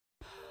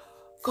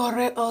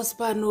Correct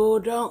husband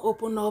don't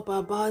open up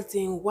about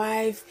him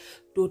wife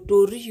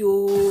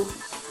Totorio.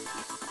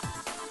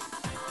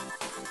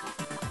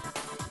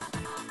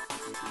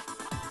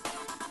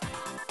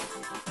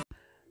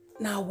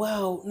 Now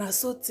wow, now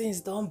so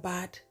things done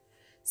bad.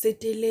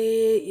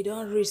 Setele, you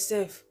don't reach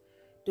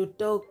to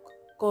talk,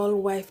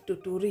 call wife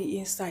Totori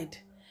inside.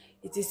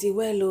 It is a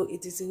well,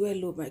 it is a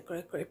well, my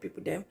correct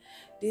people them.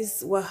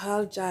 This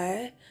wahal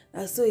jai,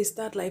 and so it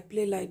start like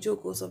play like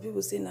joke. Or some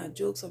people say na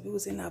joke, some people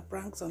say na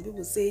prank, some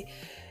people say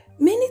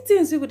many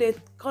things. People they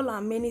call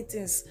am many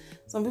things.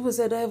 Some people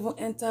say they don't even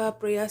enter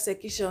prayer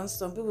sections.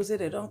 Some people say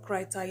they don't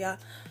cry tire.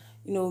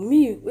 You know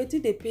me,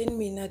 wetin dey pain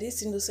me na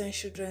these innocent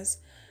children's.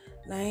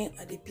 Na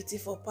I dey pity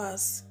for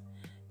pass.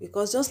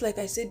 Because just like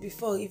I said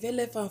before, if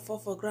elephant fall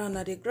for ground,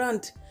 na the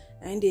ground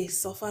and they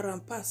suffer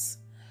and pass.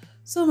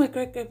 So my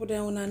correct people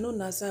then when I know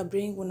Nasa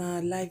bring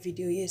una live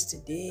video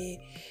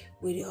yesterday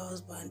with the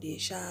husband, they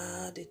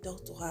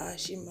talk to her,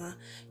 she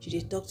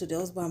talk to the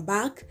husband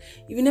back.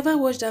 If you never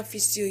watch that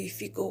video, if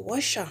you go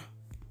watch her.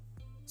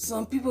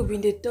 Some people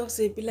been dey talk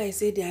say be like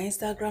say their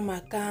Instagram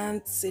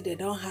account say they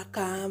don't hack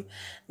am.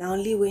 Now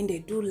only when they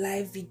do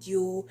live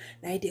video,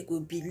 now they go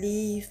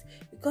believe.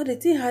 Because the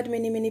thing had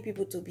many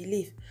people to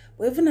believe.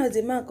 But even as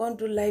the man can't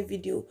do live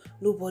video,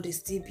 nobody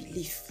still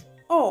believe.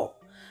 Oh,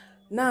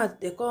 now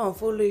they come and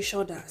follow each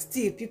other.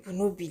 Still people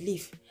no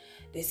believe.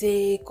 They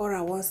say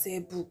Korra won't say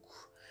book.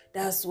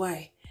 That's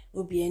why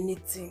no be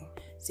anything.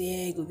 Say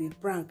hey, it could be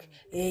prank,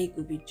 hey, it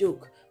could be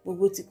joke. But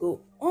go to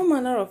go all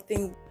manner of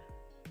things.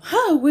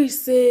 How we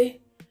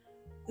say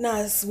na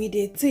as we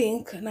dey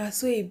think, na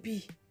so e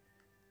be.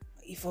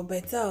 E for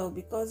better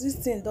because this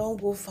thing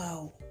don't go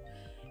far.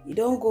 E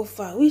don't go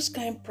far. Which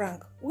kind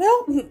prank?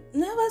 Well,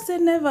 never say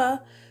never.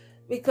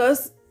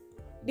 Because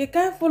the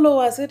kind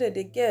followers that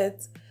they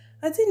get,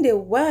 I think the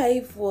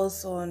wife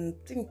was on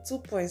 2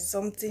 point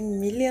something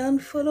million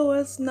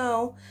followers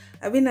now.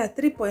 I mean at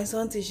 3 point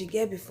something she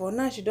get before.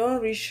 Now she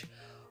don't reach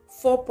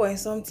 4 point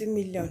something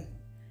million.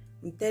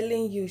 I'm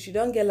telling you, she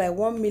don't get like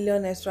 1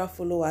 million extra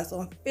followers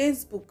on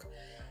Facebook.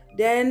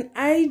 Then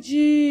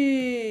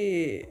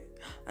IG,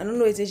 I don't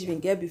know what she been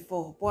get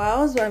before, but I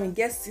also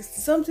get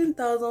 60 something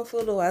thousand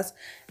followers.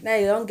 Now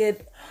you don't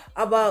get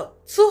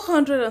about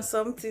 200 and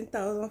something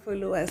thousand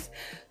followers.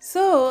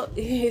 So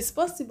it's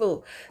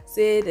possible.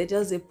 Say they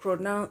just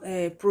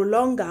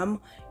prolong them,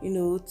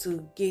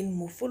 to gain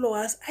more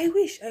followers. I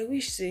wish.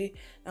 Say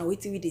now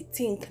wait till they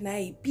think now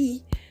it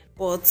be.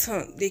 But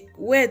the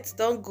words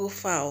don't go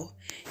far.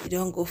 It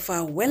don't go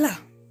far wella.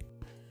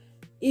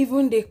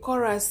 Even the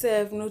Korra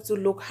herself not to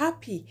look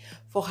happy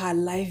for her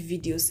live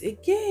videos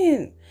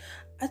again.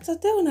 I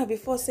tell una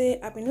before say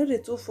I been know they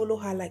to follow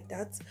her like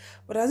that.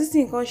 But as this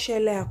thing can't share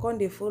like I can't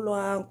they follow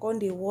her, I can't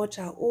they watch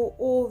her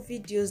all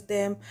videos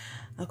them.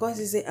 I can't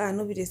say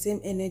no be the same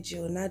energy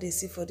or now they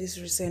see for this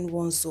recent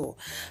one. So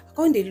I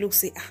can't they look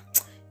say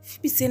if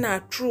be saying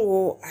her true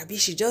or I be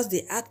she just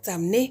the act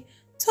ne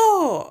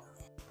to.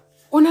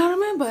 When I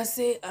remember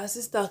say her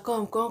sister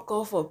come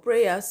call for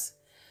prayers.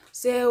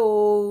 Say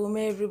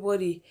may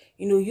everybody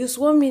use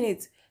 1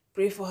 minute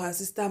pray for her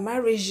sister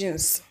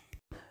marriages.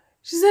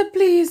 She said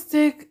please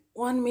take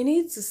 1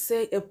 minute to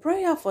say a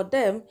prayer for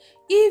them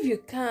if you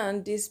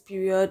can. This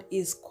period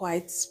is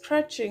quite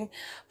stretching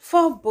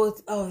for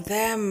both of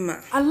them.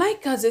 I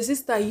like as the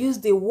sister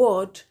used the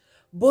word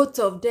both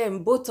of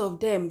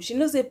them. She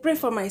knows they pray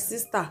for my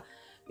sister.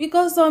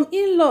 Because some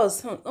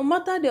in-laws, no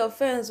matter the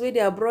offense where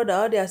their brother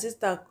or their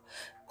sister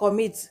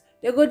commit,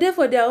 they go there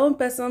for their own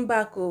person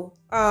back.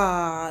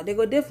 They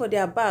go there for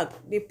their back.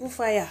 They put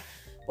fire.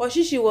 But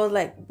she was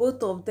like,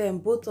 both of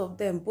them.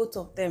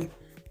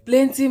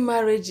 Plenty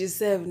marriages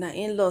self, na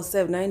in-laws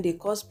self, na they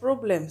cause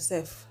problems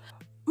self.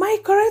 My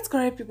correct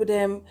people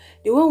them,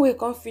 the one way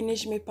can't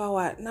finish me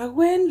power. Now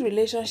when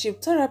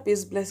relationship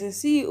therapist blessing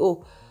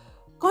CEO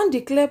can't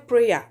declare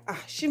prayer.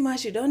 She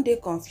don't dey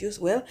confused.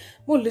 Well,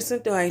 we'll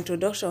listen to her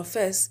introduction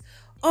first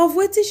of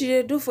what she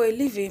dey do for a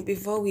living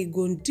before we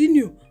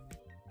continue.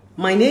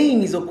 My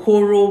name is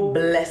Okoro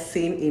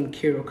Blessing in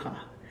Kiruka,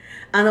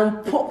 and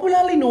I'm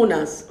popularly known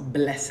as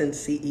Blessing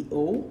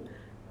CEO,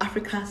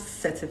 Africa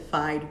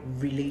Certified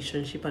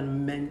Relationship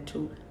and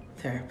Mental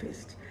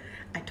Therapist.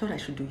 I thought I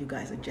should do you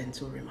guys a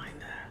gentle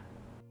reminder.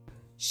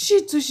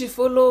 She too, she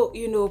follow,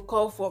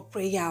 call for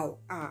prayer.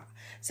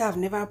 So I've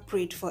never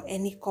prayed for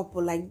any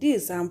couple like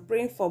this. I'm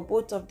praying for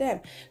both of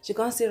them. She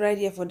can't say right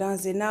here for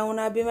dance. Now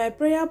wanna be my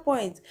prayer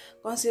point.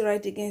 Can't say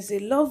right again. Say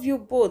love you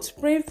both.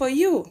 Praying for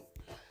you.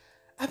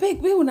 I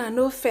beg we una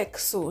no fake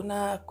so.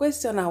 Na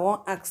question I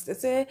want ask. They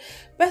say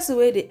best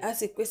way they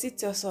ask a question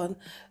to your son.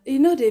 They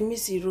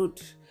miss the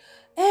road.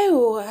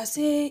 I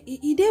say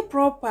it dey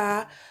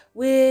proper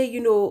where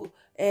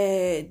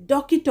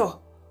doctor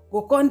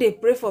go come dey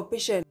pray for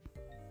patient.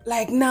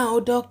 Like now,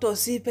 doctor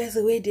see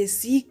person wey dey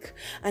sick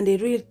and the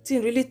real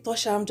thing really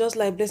touch am, just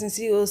like Blessing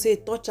CEO say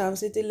touch am,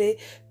 say tele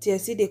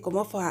tears dey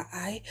comot for her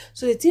eye.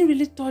 So the thing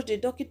really touch the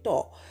doctor.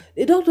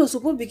 The doctor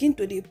suppose begin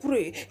to dey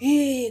pray,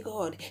 hey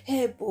God,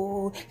 help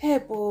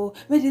oh,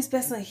 make this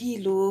person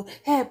heal oh,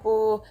 help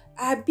oh.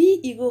 Abi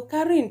e go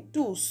carry im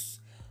tools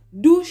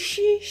do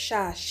she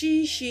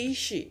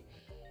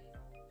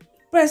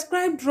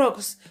prescribe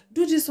drugs,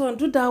 do this one,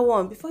 do that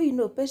one. Before you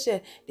know,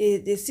 patient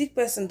the sick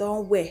person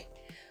don well.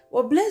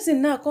 But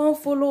Blessing now come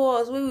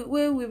follow us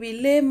wey we be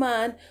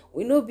layman,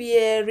 we no be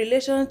a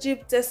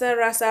relationship tester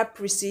rasa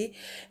prissy.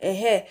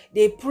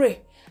 Dey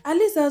pray. At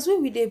least as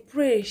we dey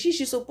pray, she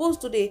supposed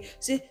to dey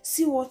say,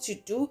 see what you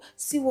do,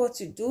 see what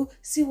you do,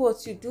 see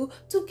what you do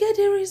to get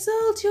the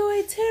result. You're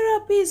a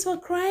therapist, for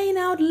crying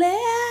out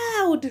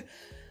loud.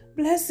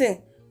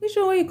 Blessing, which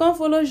one wey you come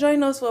follow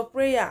join us for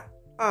prayer?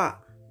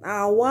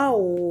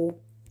 Wow.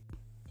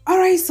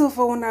 Alright, so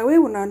for una wey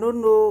una no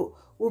know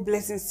who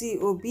Blessing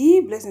CEO be,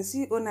 Blessing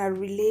CEO na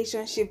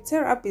relationship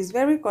therapist,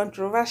 very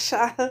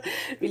controversial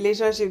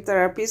relationship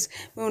therapist.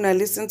 When una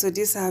listen to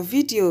this her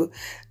video,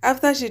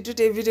 after she do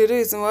the video, there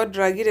is more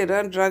dragging, they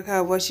don't drag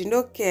her, but she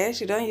no care,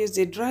 she don't use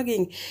the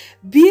dragging,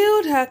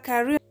 build her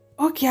career.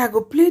 Okay, I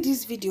go play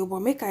this video, but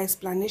make an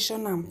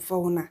explanation am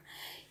for una.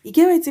 E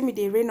get wetin me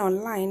dey reign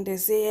online, they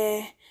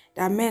say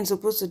that men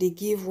supposed to dey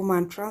give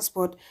woman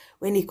transport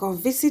when he come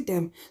visit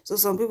them. So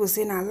some people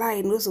say na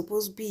lie, no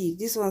supposed be.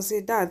 This one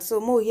say that.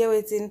 So more hear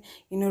wetin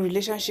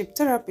relationship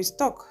therapist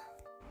talk.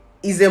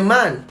 Is a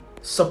man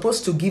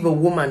supposed to give a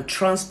woman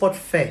transport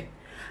fare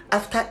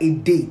after a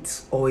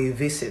date or a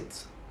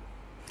visit?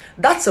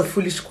 That's a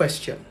foolish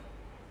question.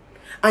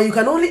 And you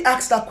can only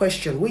ask that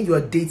question when you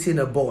are dating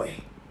a boy.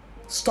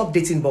 Stop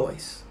dating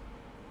boys.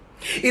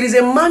 It is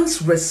a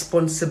man's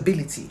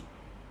responsibility.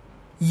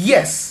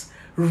 Yes,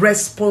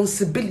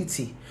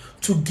 responsibility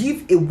to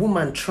give a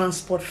woman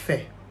transport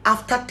fare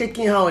after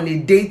taking her on a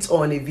date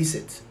or on a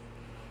visit.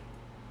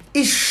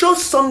 It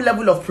shows some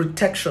level of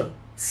protection,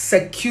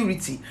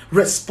 security,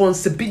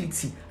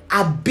 responsibility,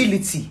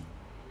 ability.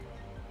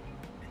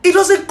 It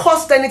doesn't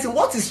cost anything.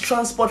 What is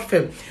transport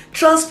fare?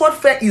 Transport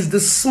fare is the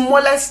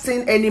smallest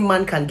thing any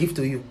man can give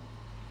to you.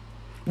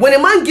 When a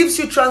man gives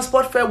you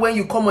transport fare when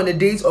you come on a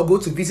date or go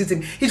to visit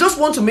him, he just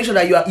wants to make sure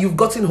that you've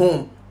gotten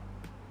home.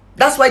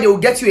 That's why they will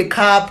get you a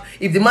cab.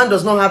 If the man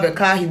does not have a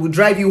car, he will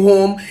drive you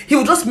home. He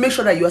will just make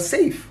sure that you are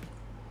safe.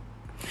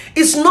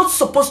 It's not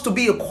supposed to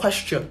be a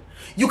question.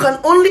 You can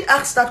only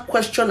ask that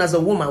question as a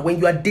woman when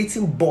you are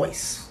dating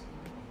boys.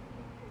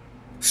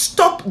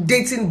 Stop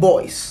dating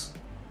boys.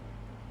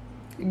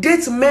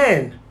 Date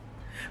men.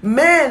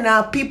 Men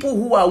are people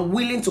who are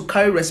willing to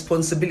carry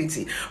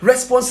responsibility.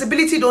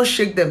 Responsibility don't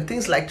shake them.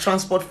 Things like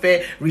transport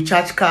fare,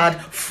 recharge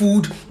card,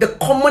 food. The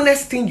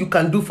commonest thing you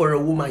can do for a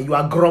woman, you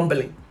are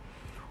grumbling.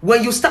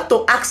 When you start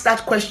to ask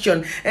that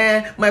question,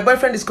 my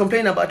boyfriend is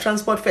complaining about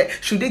transport fare.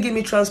 Should they give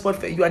me transport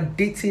fare? You are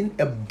dating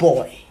a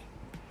boy.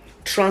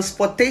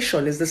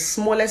 Transportation is the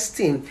smallest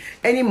thing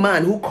any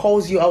man who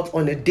calls you out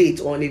on a date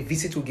or on a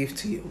visit will give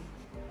to you.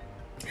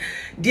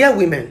 Dear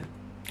women,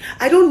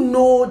 I don't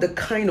know the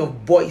kind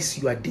of boys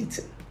you are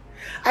dating.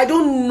 I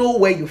don't know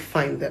where you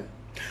find them.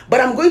 But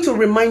I'm going to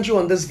remind you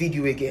on this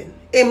video again.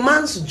 A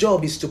man's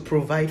job is to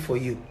provide for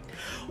you.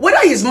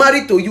 Whether he's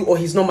married to you or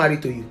he's not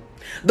married to you.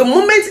 The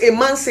moment a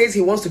man says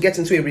he wants to get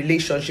into a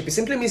relationship, it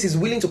simply means he's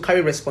willing to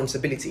carry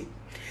responsibility.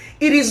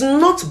 It is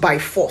not by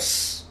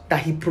force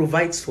that he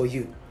provides for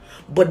you,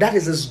 but that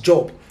is his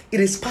job. It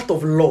is part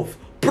of love.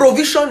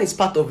 Provision is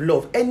part of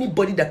love.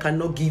 Anybody that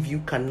cannot give you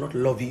cannot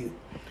love you.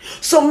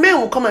 Some men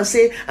will come and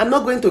say, I'm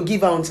not going to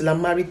give her until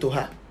I'm married to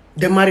her.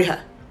 Then marry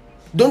her.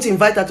 Don't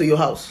invite her to your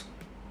house.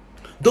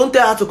 Don't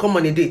tell her to come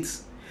on a date.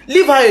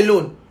 Leave her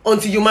alone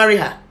until you marry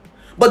her.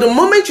 But the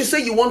moment you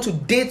say you want to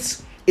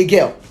date a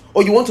girl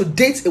or you want to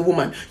date a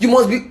woman, you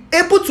must be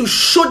able to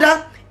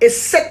shoulder a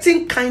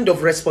certain kind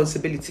of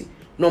responsibility.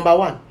 Number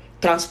 1,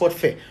 transport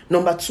fare.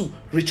 Number 2,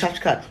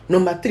 recharge card.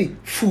 Number 3,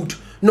 food.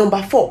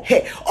 Number 4,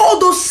 hair. All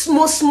those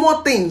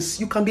small things,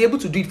 you can be able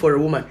to do it for a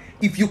woman.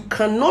 If you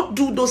cannot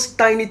do those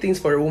tiny things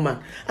for a woman,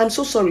 I'm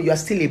so sorry, you are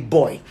still a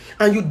boy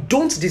and you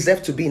don't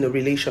deserve to be in a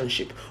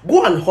relationship.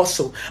 Go and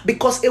hustle,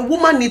 because a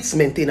woman needs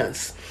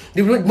maintenance.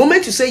 The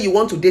moment you say you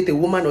want to date a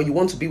woman or you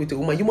want to be with a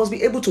woman, you must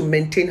be able to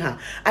maintain her.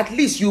 At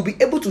least you'll be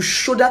able to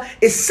shoulder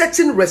a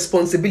certain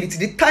responsibility,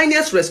 the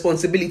tiniest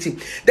responsibility.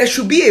 There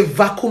should be a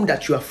vacuum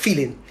that you are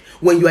feeling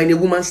when you are in a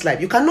woman's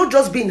life. You cannot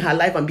just be in her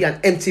life and be an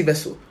empty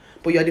vessel.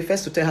 But you are the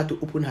first to tell her to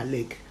open her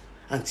leg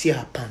and tear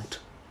her pant.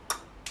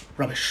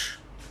 Rubbish.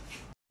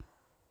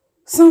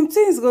 Some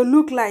things go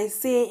look like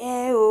say,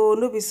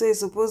 no be so it's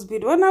supposed to be.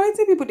 But now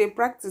wetin people they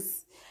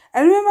practice.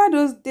 I remember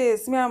those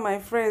days, me and my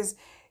friends.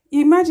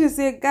 Imagine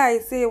say guy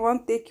say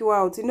won't take you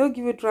out, he don't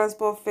give you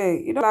transport fare,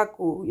 you don't like,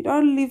 you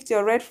don't lift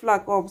your red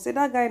flag up. Say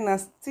that guy na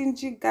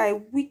stingy guy,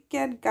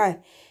 wicked guy.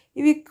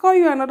 If he call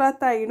you another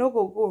time, you know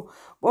go.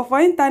 But for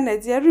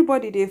internet,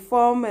 everybody they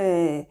form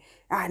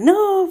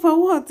no,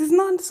 for what? It's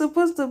not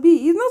supposed to be.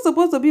 It's not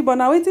supposed to be, but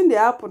now waiting they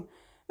happen.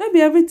 Maybe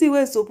everything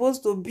was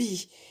supposed to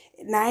be.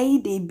 na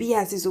they be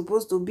as it's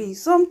supposed to be.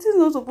 Something's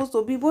not supposed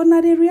to be, but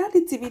now the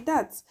reality be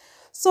that.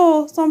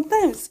 So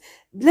sometimes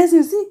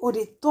Blessing see or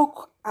they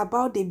talk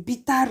about the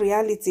bitter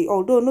reality,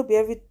 although not be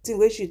everything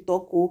where she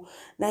talk, oh,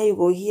 now you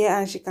go here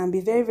and she can be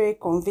very, very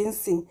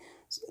convincing.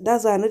 So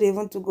that's why I not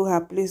even to go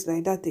her place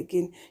like that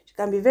again. She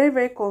can be very,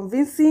 very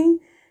convincing.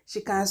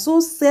 She can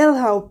so sell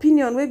her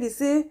opinion where they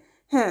say,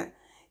 huh,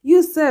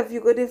 you self, you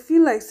go to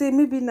feel like say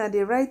maybe na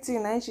the right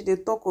thing and she dey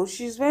talk. Oh,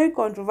 she's very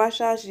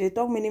controversial. She dey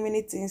talk many,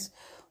 many things.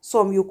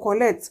 Some you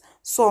collect,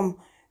 some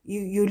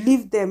you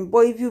leave them.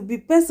 But if you be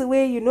person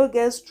where you no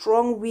get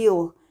strong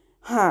will,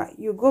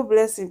 you go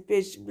Blessing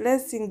page,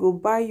 Blessing go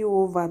buy you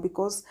over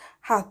because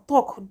her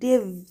talk they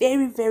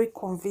very, very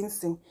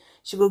convincing.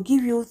 She go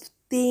give you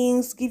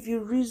things, give you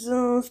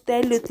reasons,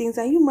 tell you things,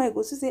 and you might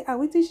go say,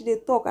 wetin she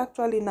dey talk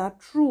actually not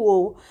true,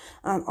 oh,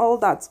 and all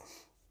that.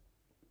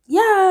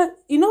 Yeah,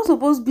 e no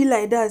suppose be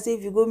like that. Say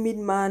if you go meet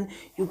man,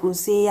 you go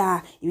say,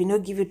 if you no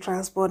give you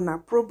transport, na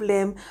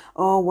problem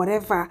or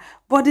whatever.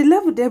 But the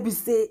level there be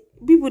say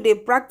people they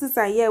practice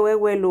and here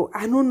well, oh,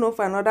 I don't know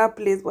for another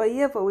place, but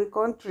here for we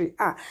country,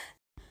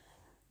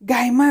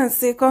 guy man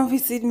say come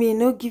visit me,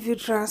 no give you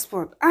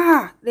transport.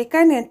 The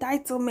kind of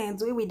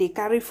entitlement wey we dey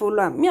carry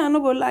follow am. Me, I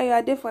no go lie, you,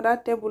 I dey for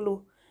that table,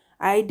 oh.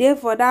 I dey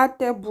for that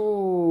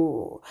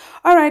table.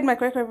 All right, my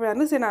correct people, I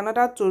know say na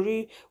another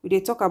story we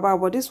dey talk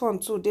about, but this one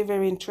too dey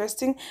very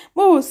interesting.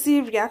 But we'll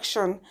see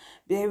reaction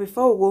there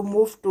before we go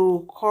move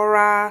to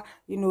Korra,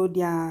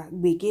 their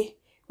gbege.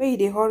 Where you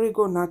dey hurry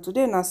go now?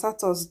 Today na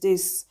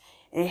Saturdays.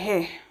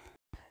 The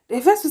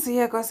first person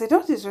here can say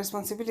that is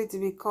responsibility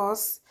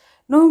because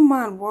no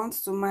man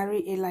wants to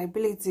marry a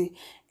liability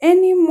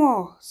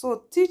anymore.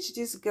 So teach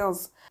these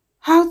girls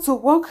how to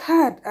work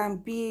hard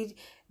and be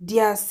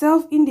their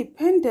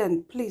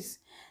self-independent, please.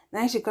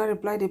 Now she can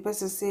reply the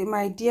person say,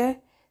 my dear,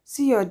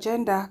 see your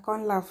gender,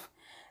 can't laugh.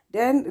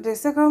 Then the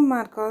second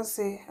man can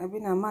say, I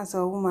mean a man or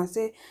a woman,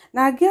 say,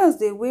 now girls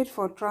they wait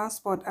for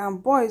transport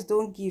and boys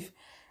don't give.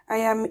 I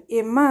am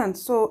a man,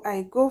 so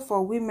I go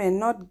for women,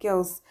 not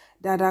girls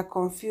that are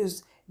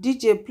confused.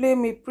 DJ play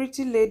me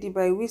Pretty Lady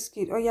by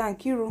Wizkid. Oh yeah, and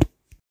Kiru.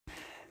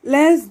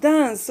 Let's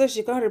dance. So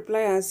she can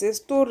reply and say,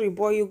 story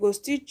boy, you go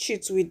still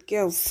cheat with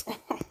girls.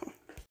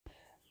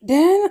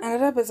 Then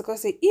another person can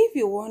say, if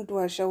you want do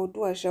a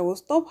shower,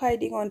 stop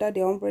hiding under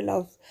the umbrella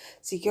of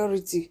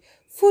security.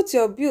 Foot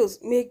your bills,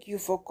 make you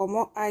for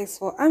common eyes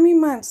for army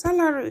man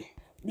salary.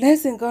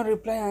 Blessing can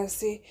reply and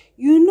say,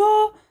 you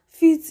know,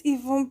 fit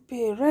even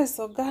pay rest,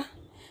 oga.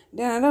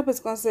 Then another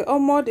person can say,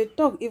 more the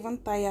talk even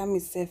tire me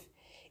sef.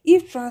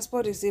 If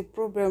transport is a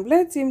problem,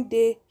 let him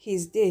day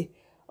his day.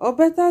 Or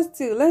better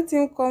still, let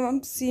him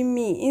come see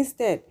me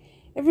instead.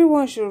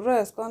 Everyone should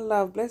rest, can't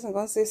laugh. Blessing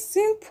can say,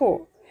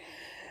 simple.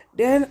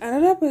 Then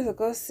another person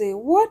can say,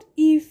 what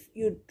if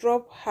you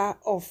drop her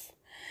off?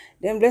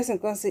 Then Blessing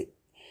can say,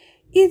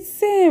 it's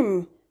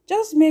same.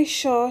 Just make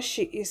sure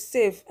she is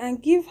safe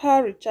and give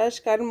her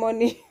recharge card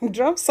money.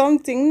 Drop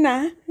something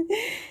now.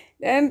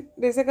 Then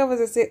the second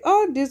person say,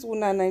 all this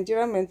una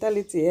Nigerian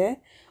mentality,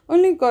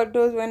 only God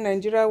knows when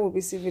Nigeria will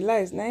be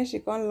civilized. Now she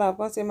can't laugh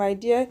and say, my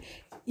dear,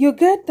 you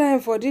get time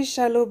for these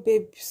shallow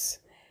babes.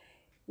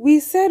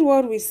 We said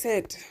what we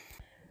said.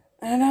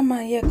 Another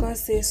man here can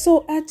say,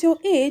 so at your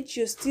age,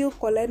 you still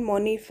collect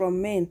money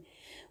from men.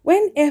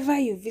 Whenever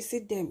you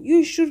visit them,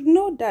 you should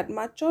know that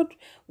matured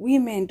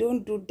women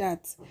don't do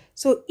that.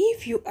 So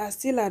if you are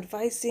still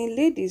advising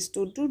ladies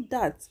to do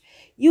that,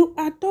 you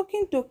are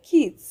talking to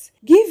kids.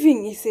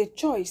 Giving is a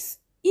choice.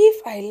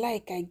 If I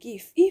like, I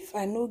give. If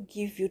I no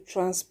give you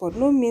transport,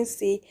 no mean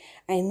say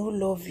I no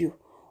love you.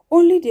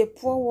 Only the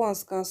poor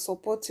ones can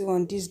support you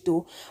on this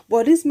though.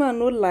 But this man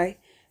no lie.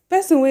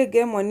 Person wey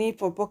get money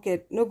for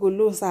pocket no go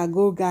lose her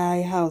go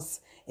guy house.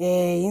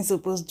 He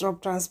suppose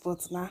drop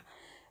transport now.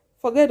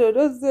 Forget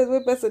those days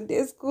wey person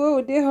dey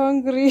school, dey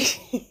hungry.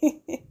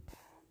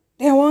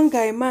 Then one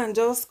guy man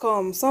just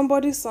come,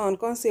 somebody's son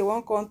come say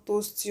one come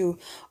toast you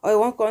or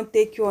one come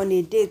take you on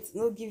a date,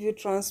 no give you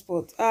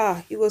transport.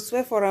 You go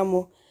swear for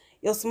am.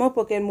 Your small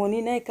pocket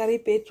money now you carry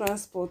pay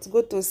transport,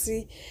 go to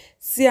see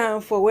am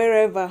for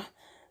wherever.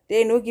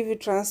 They no give you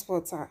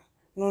transport.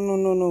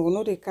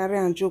 No, they carry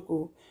and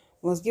joke.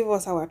 Must give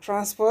us our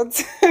transport.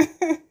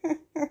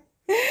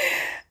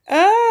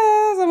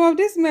 Some of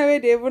these men wey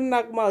dey even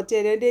knock mouth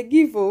here, they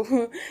give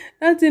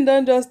that thing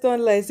don't just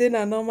turn like saying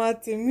a normal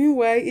thing.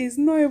 Meanwhile, it's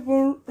not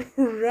even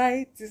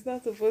right. It's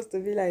not supposed to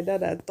be like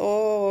that at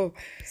all.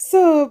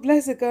 So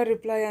Blessing God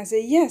reply and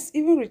say, yes,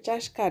 even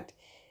recharge card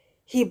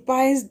he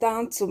buys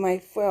down to my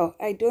fuel.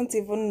 I don't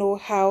even know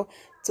how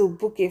to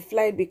book a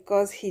flight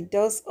because he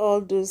does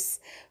all those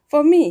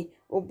for me.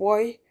 Oh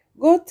boy,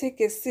 go take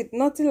a seat.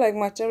 Nothing like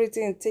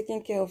maturity in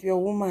taking care of your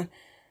woman.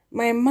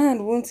 My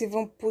man won't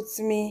even put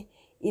me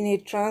in a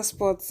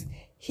transport.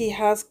 He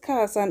has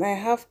cars and I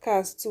have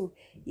cars too.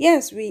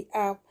 Yes, we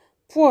are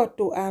poor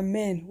to our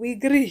men. We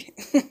agree.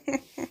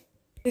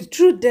 The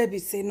truth there be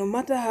say no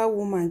matter how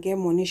woman get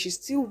money, she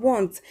still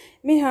wants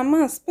may her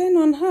man spend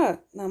on her.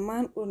 Na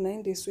man own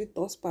na the sweet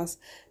us pass.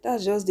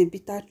 That's just the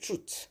bitter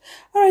truth.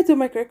 Alright, so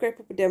my correct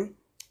people them.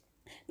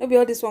 Maybe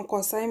all this one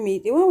consign me.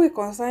 The one will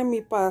consign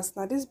me pass.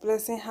 Now this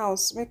blessing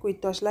house, make we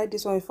touch like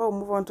this one before we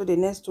move on to the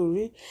next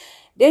story.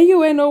 Then you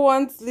will no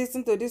want to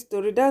listen to this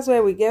story. That's why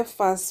we get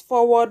fast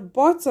forward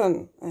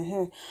button.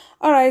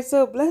 All right,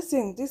 so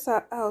blessing. This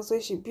house where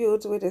she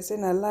built, where they say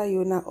na lie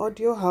you na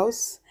audio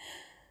house.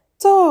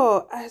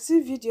 So I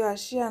see video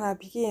as she and I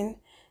begin.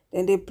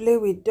 Then they play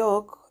with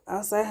dog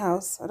outside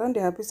house. I don't dey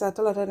happy so I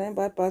told her that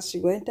bypass she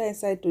go enter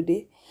inside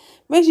today.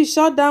 Make she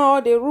shut down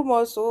all the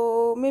rumors.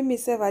 So make me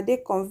say I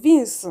dey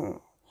convinced.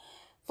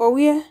 For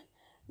where?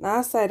 Now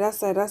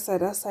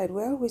outside.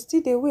 Well, we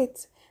still dey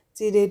wait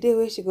till the day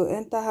where she go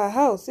enter her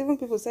house. Even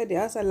people say the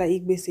outside like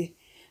Igbese.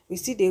 We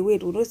still dey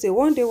wait. We don't say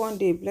one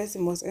day,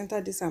 Blessing must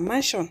enter this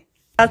mansion.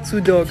 I have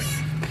 2 dogs.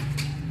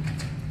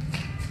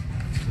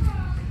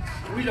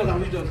 Which dog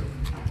and which dog?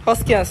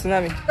 Husky and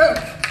Tsunami.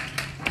 Hey!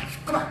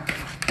 Come on!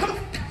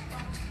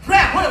 Rhea,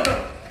 hold up,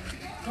 dog!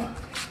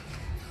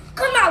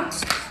 Come out!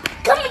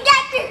 Come and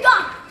get this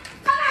dog!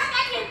 Come and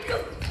get this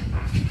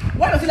dog!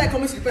 Why does he like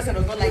coming to the person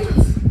does not like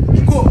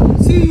it? Go!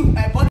 See you!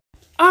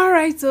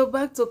 Alright, so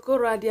back to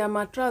Korra, their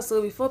mattress.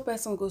 So before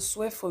person go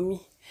swear for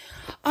me.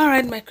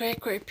 Alright, my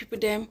correct people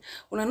them.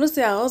 When I know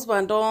say her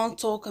husband don't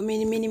talk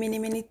many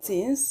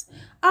things.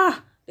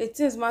 The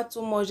things matter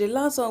too much. The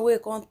last one where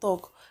he can't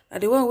talk. Now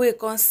the one where he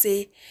can't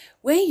say,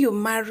 when you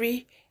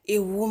marry a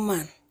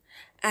woman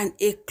and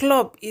a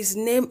club is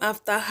named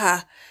after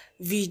her,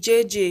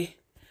 VJJ,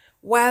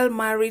 while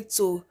married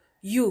to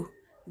you,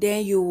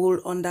 then you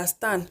will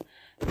understand.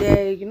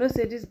 There, you know,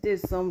 say this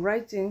days some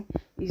writing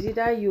is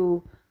either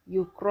you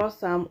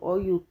cross them or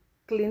you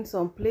clean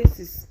some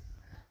places.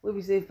 Where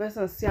we say if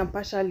person see am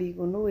partially, you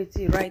go know what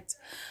he write.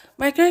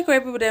 My correct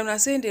people them are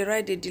saying they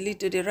write, they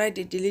delete, they write,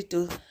 they delete.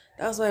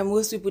 That's why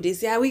most people they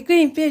say, are we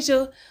going page?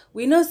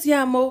 We no see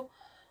am.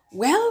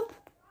 Well,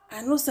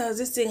 I know as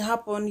this thing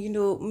happen, you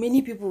know,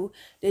 many people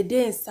they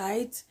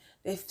inside,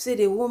 they say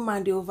the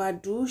woman they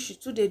overdo, she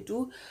too they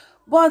do,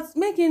 but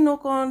making no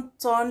con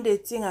turn the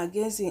thing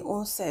against his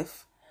own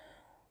self.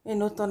 You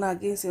know, turn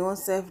against his own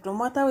self. No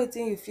matter what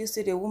thing you feel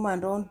say the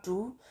woman don't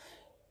do,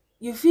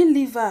 you feel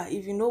leave her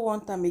if you no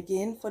want them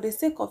again for the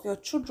sake of your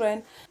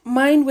children.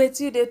 Mind wait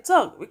till they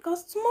talk,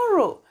 because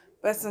tomorrow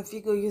person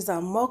figure use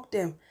and mock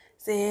them.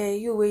 Say, hey,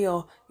 you wear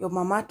your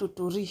mama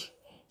tutori.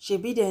 She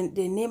be the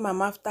name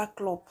am after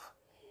club.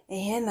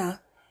 Na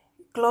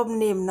club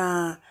name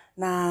na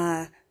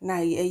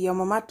your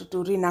mama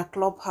tutori na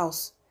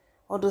clubhouse.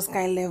 All those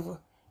kind level.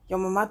 Your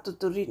mama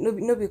tutori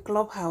no be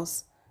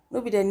clubhouse.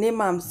 No be the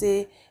name am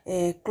say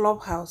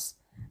clubhouse.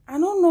 I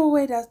don't know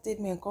where that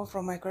statement come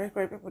from, my correct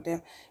people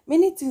them.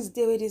 Many things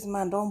there where this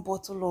man don't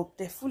bottle up.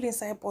 They full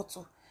inside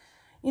bottle.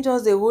 He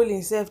just the hold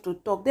himself to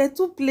talk. They're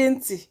too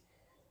plenty.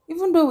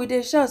 Even though we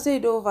dey shout say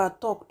he over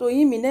talk, to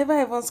him he never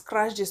even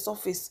scratch the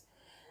surface.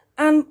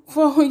 And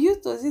for you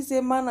to see say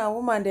man and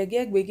woman they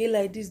get gbege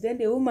like this, then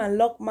the woman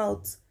lock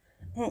mouth.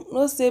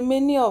 No say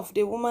many of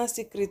the woman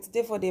secrets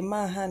there for the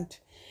man hand.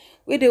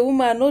 Where the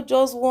woman no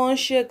just one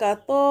shake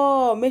at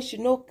all, make she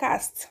no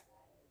cast.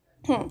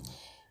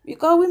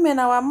 Because women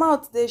our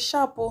mouth they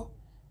sharp.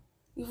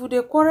 If we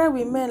dey quarrel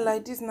with men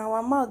like this, now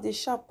our mouth they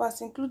sharp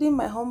pass, including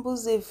my humble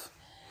self.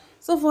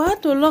 So for her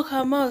to lock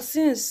her mouth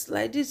since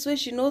like this way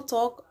she no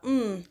talk,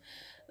 I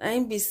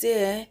ain't be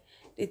say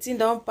the thing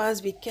don't pass,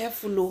 be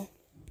careful.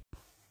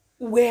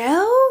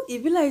 Well,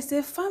 if you like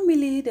say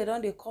family, they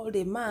don't they call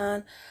the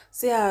man,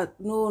 say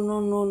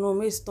no,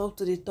 may stop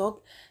to the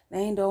talk.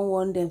 I don't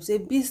want them. Say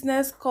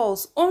business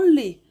calls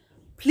only,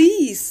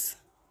 please.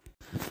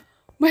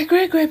 My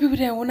great people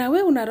then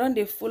una don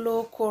dey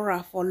follow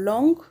Korra for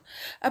long.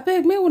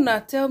 Abeg make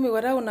una tell me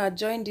whether una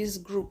join this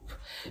group.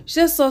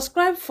 She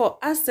subscribe for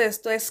access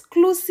to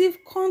exclusive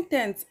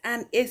content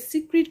and a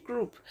secret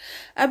group.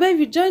 Abeg if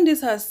you join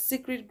this as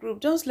secret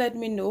group, just let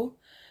me know.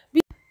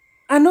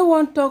 I no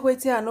wan talk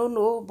wetin I no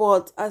know,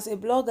 but as a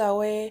blogger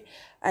where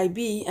I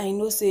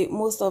know say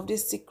most of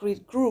this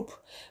secret group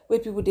where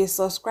people they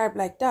subscribe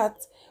like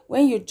that,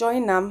 when you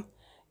join them,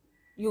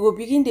 you go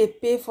begin to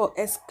pay for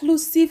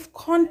exclusive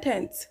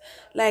content,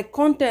 like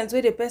content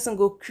where the person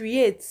go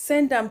create,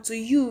 send them to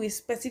you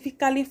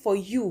specifically for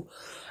you.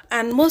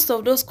 And most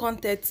of those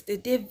contents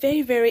they're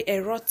very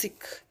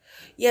erotic.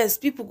 Yes,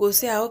 people go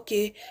say,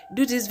 okay,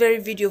 do this very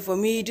video for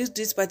me, do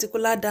this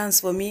particular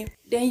dance for me.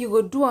 Then you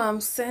go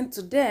do send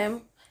to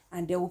them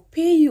and they will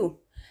pay you.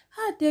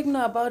 I take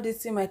know about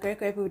this in my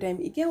correct people them.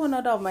 You get one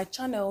other of my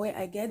channel where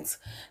I get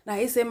now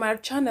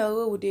ASMR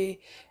channel where they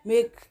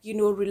make, you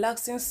know,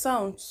 relaxing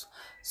sounds.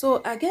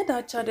 So I get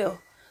that channel.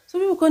 So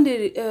people come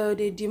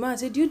they demand,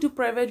 say, do you do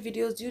private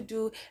videos? Do you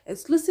do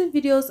exclusive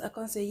videos? I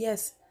can say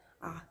yes.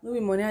 No be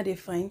money they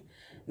find.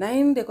 Now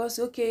they can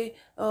say, okay,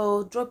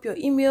 drop your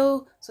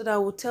email so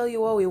that we'll tell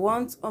you what we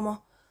want.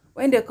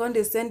 When they come,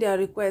 they send their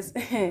request.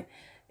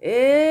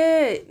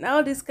 Hey,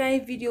 now this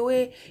kind of video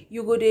where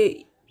you go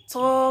they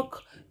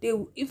talk.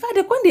 In fact,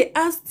 they come they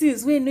ask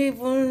things we no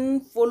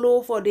even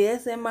follow for the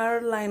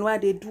SMR line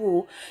what they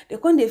do. They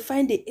come they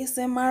find the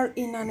SMR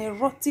in an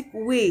erotic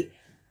way.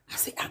 I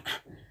say,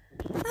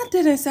 I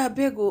tell them say I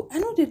beg, I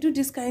know they do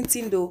this kind of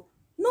thing though.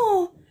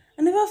 No,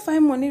 I never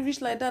find money reach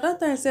like that.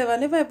 That time sef, I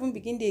never even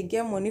begin to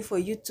get money for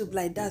YouTube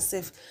like that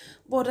sef.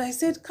 But I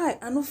said, Kai,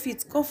 I no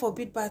fit, God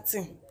forbid bad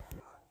thing.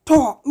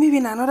 Talk, maybe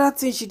na another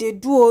thing she dey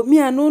do. Oh, me,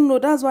 I no know.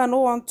 That's why I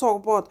no want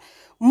talk. But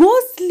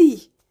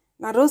mostly,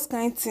 na those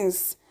kind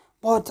things.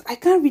 But I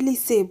can't really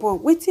say.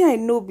 But wetin I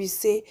know be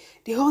say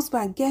the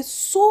husband get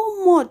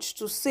so much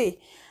to say,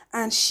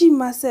 and she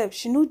myself,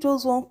 she no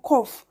just wan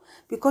cough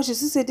because she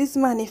see say this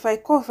man, if I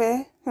cough,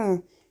 if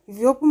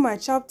you open my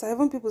chapter,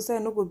 even people say I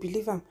no go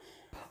believe am.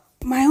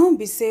 My own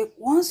be say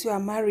once you are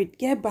married,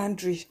 get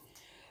boundary.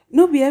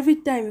 No be every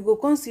time you go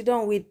come sit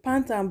down with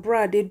pant and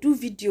bra dey do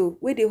video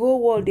wey the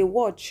whole world dey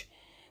watch.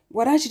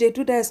 Whether she dey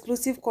do that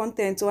exclusive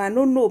content, or I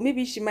no know,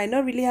 maybe she might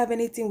not really have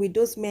anything with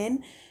those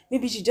men.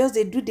 Maybe she just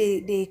dey do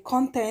the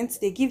content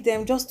they give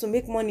them just to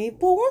make money.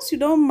 But once you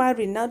don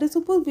marry now, there's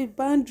supposed to be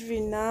boundary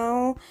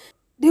now.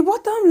 The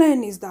bottom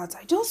line is that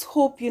I just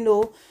hope,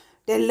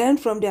 they learn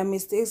from their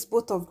mistakes,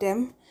 both of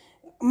them.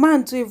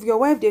 Man too, if your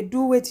wife dey do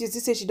wetin you see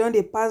say she don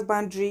dey pass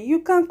boundary, you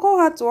can call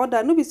her to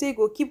order. No be say you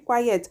go keep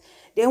quiet,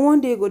 then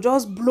one day you go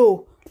just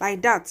blow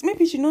like that.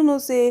 Maybe she no know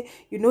say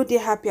you no dey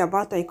happy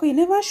about her because you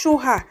never show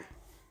her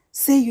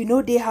say you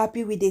no dey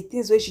happy with the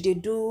things wey she dey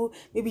do.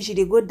 Maybe she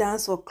dey go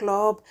dance for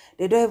club,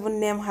 they don't even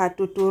name her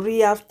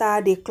Totori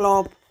after the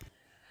club.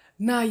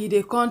 Now you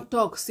dey come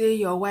talk say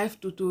your wife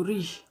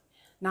Totori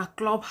na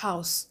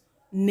clubhouse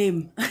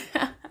name.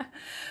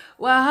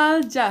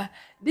 Wahalja.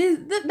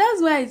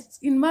 That's why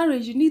in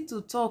marriage you need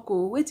to talk.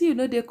 Oh, wetin you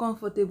know they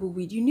comfortable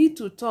with, you need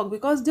to talk,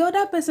 because the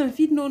other person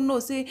fit no know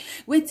say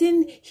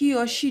wetin he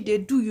or she they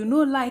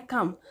do, like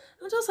am.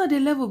 And just at the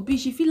level be,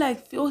 she feel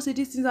like, oh, say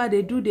these things that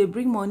they do, they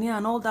bring money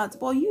and all that,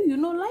 but you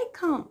like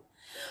am.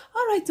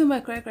 All right, to my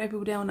cry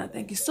people there, una,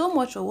 thank you so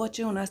much for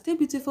watching. Una stay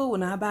beautiful,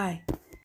 una, bye.